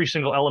love every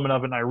single element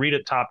of it. And I read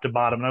it top to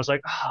bottom. And I was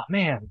like, oh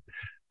man,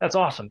 that's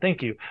awesome.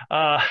 Thank you.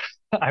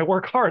 I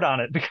work hard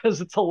on it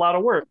because it's a lot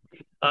of work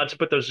to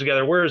put those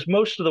together. Whereas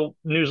most of the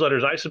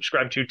newsletters I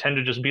subscribe to tend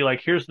to just be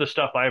like, here's the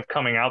stuff I have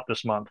coming out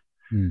this month.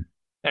 Mm.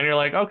 And you're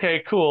like,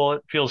 okay, cool.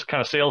 It feels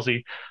kind of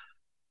salesy.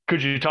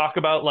 Could you talk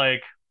about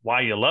like why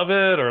you love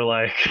it or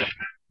like,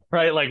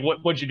 right? Like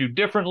what'd you do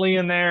differently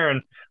in there?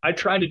 And I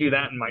try to do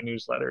that in my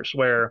newsletters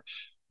where,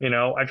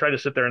 I try to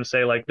sit there and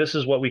say like, this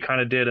is what we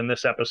kind of did in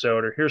this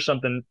episode, or here's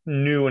something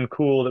new and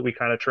cool that we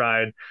kind of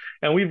tried.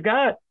 And we've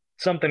got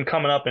something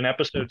coming up in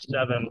episode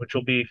 7, which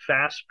will be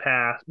Fast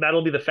Pass.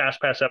 That'll be the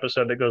Fast Pass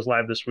episode that goes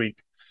live this week.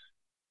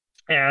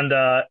 And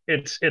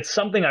it's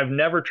something I've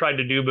never tried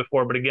to do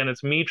before, but again,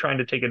 it's me trying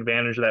to take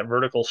advantage of that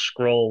vertical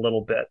scroll a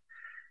little bit.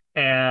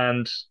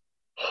 And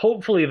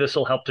hopefully this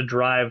will help to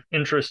drive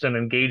interest and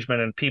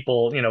engagement and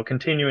people,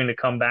 continuing to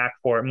come back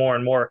for it more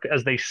and more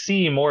as they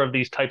see more of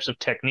these types of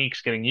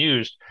techniques getting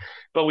used.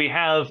 But we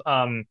have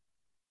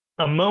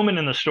a moment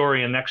in the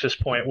story in Nexus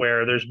Point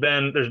where there's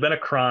been a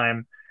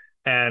crime,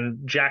 and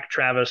Jack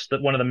Travis,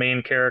 that one of the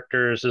main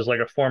characters, is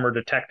like a former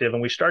detective,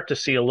 and we start to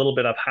see a little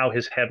bit of how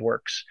his head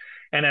works.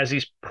 And as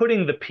he's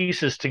putting the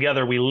pieces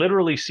together, we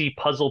literally see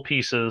puzzle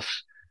pieces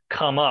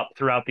come up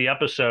throughout the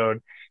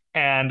episode.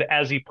 And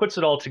as he puts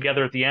it all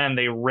together at the end,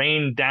 they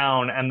rain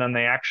down and then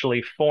they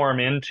actually form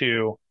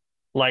into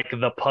like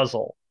the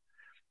puzzle.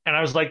 And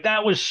I was like,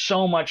 that was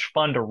so much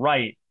fun to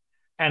write.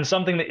 And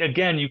something that,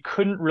 again, you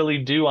couldn't really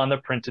do on the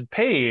printed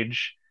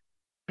page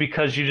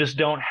because you just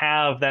don't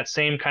have that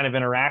same kind of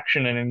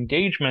interaction and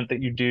engagement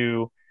that you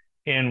do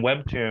in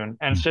Webtoon.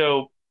 And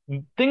so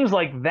things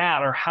like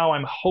that are how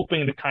I'm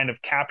hoping to kind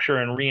of capture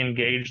and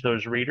re-engage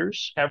those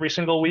readers every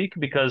single week,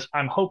 because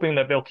I'm hoping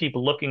that they'll keep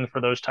looking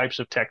for those types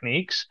of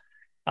techniques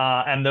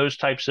and those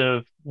types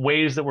of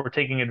ways that we're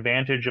taking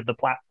advantage of the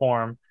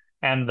platform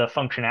and the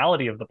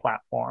functionality of the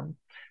platform.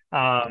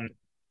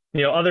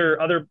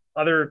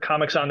 Other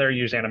comics on there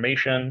use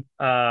animation.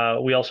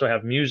 We also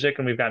have music,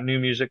 and we've got new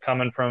music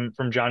coming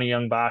from Johnny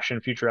Young Bosch in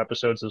future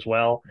episodes as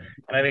well.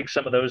 And I think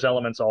some of those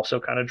elements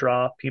also kind of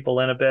draw people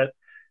in a bit.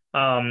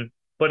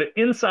 But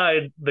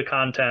inside the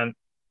content,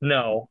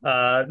 no,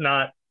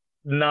 not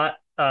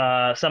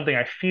something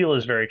I feel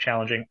is very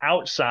challenging.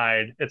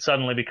 Outside, it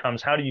suddenly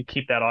becomes, how do you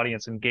keep that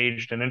audience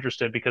engaged and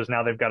interested, because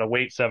now they've got to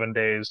wait 7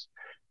 days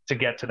to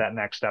get to that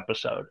next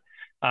episode.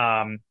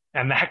 And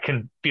that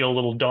can feel a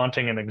little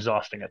daunting and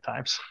exhausting at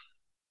times.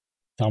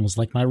 It's almost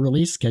like my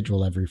release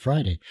schedule every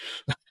Friday.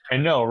 I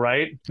know,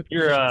 right?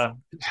 You're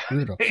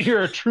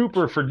a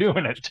trooper for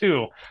doing it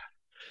too.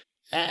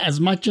 As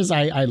much as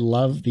I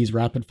love these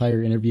rapid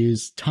fire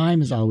interviews, time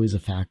is always a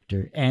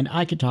factor. And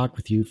I could talk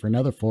with you for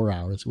another 4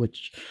 hours,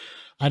 which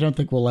I don't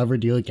think we'll ever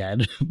do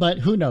again. But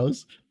who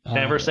knows?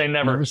 Never say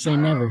never. Never say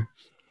never.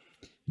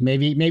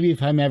 Maybe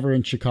if I'm ever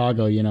in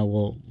Chicago,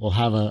 we'll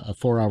have a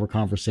 4-hour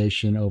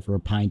conversation over a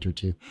pint or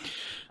two.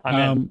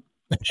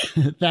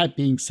 That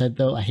being said,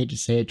 though, I hate to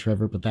say it,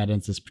 Trevor, but that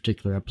ends this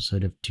particular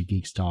episode of Two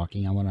Geeks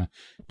Talking. I want to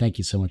thank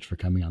you so much for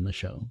coming on the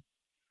show.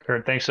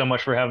 Kurt, thanks so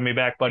much for having me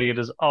back, buddy. It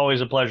is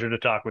always a pleasure to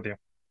talk with you.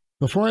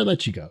 Before I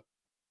let you go,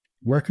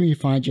 where can we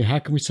find you? How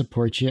can we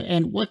support you?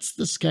 And what's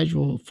the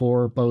schedule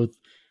for both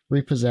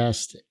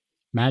Repossessed,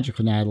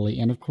 Magical Natalie,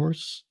 and of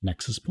course,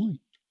 Nexus Point?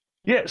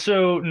 Yeah,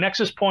 so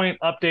Nexus Point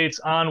updates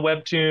on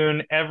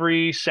Webtoon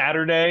every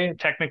Saturday,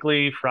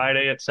 technically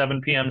Friday at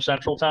 7 p.m.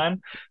 Central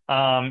Time.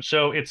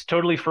 So it's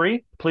totally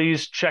free.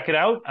 Please check it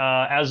out.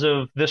 As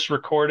of this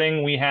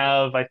recording, we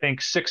have, I think,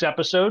 6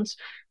 episodes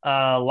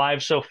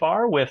live so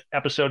far, with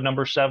episode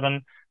number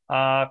 7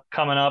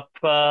 coming up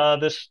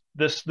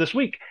this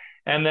week.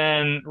 And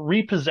then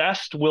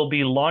Repossessed will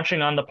be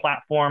launching on the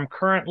platform.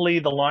 Currently,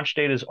 the launch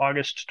date is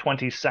August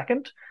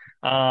 22nd.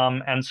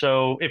 And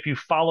so if you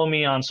follow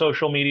me on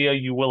social media,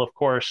 you will, of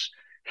course,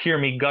 hear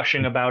me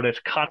gushing about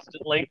it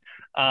constantly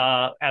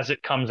as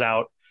it comes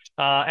out.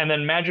 And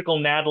then Magical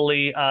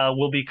Natalie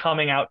will be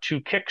coming out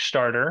to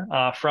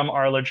Kickstarter from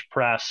Arledge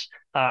Press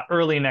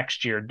early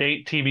next year.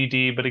 Date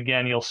TBD, but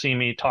again, you'll see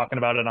me talking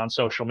about it on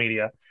social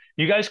media.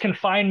 You guys can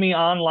find me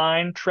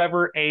online.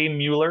 Trevor A.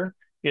 Mueller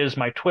is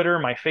my Twitter,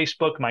 my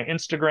Facebook, my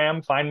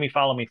Instagram. Find me,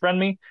 follow me, friend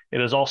me.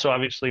 It is also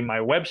obviously my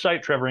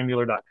website,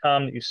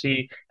 trevoramueller.com, that you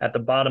see at the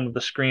bottom of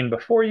the screen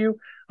before you.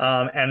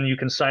 And you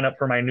can sign up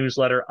for my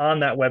newsletter on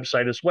that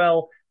website as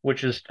well,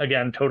 which is,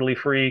 again, totally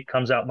free,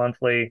 comes out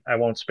monthly. I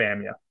won't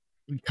spam you.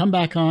 Come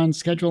back on,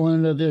 schedule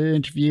another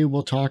interview.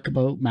 We'll talk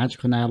about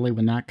Magical Natalie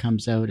when that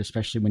comes out,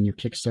 especially when your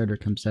Kickstarter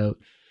comes out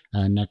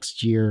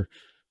next year.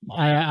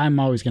 I'm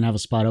always going to have a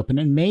spot open,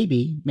 and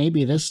maybe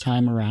this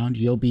time around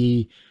you'll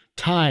be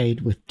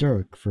tied with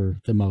Dirk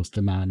for the most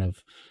amount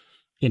of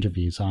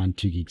interviews on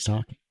Two Geeks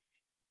Talking.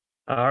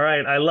 All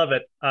right, I love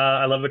it.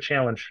 I love a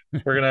challenge.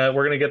 We're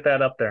gonna get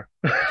that up there.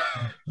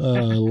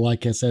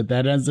 Like I said,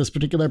 that ends this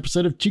particular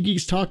episode of Two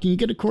Geeks Talking. You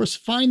can, of course,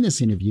 find this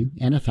interview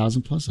and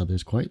 1,000 plus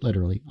others, quite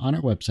literally, on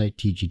our website,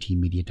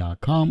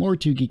 tgtmedia.com or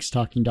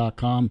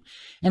twogeekstalking.com.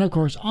 And, of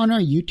course, on our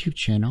YouTube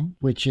channel,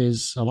 which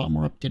is a lot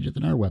more updated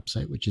than our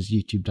website, which is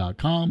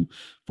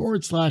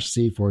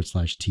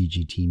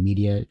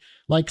youtube.com/c/tgtmedia.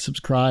 Like,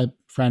 subscribe,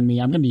 friend me.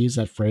 I'm going to use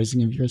that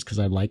phrasing of yours because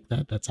I like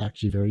that. That's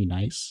actually very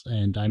nice.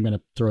 And I'm going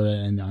to throw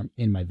that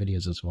in my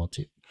videos as well,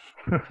 too.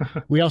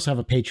 We also have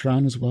a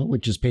Patreon as well,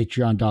 which is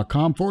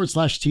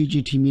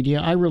patreon.com/TGT Media.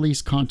 I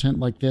release content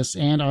like this,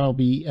 and I'll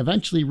be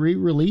eventually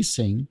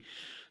re-releasing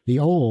the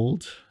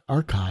old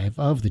archive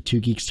of the Two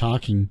Geeks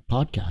Talking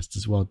podcast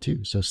as well,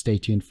 too. So stay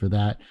tuned for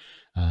that.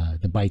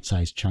 The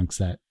bite-sized chunks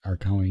that are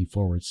coming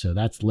forward. So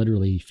that's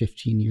literally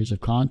 15 years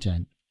of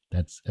content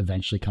that's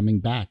eventually coming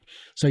back.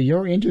 So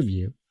your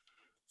interview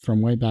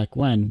from way back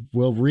when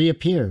will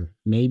reappear.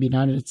 Maybe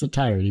not in its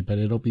entirety, but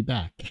it'll be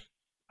back.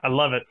 I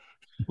love it.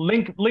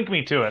 Link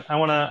me to it. I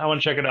wanna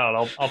check it out.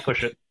 I'll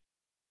push it.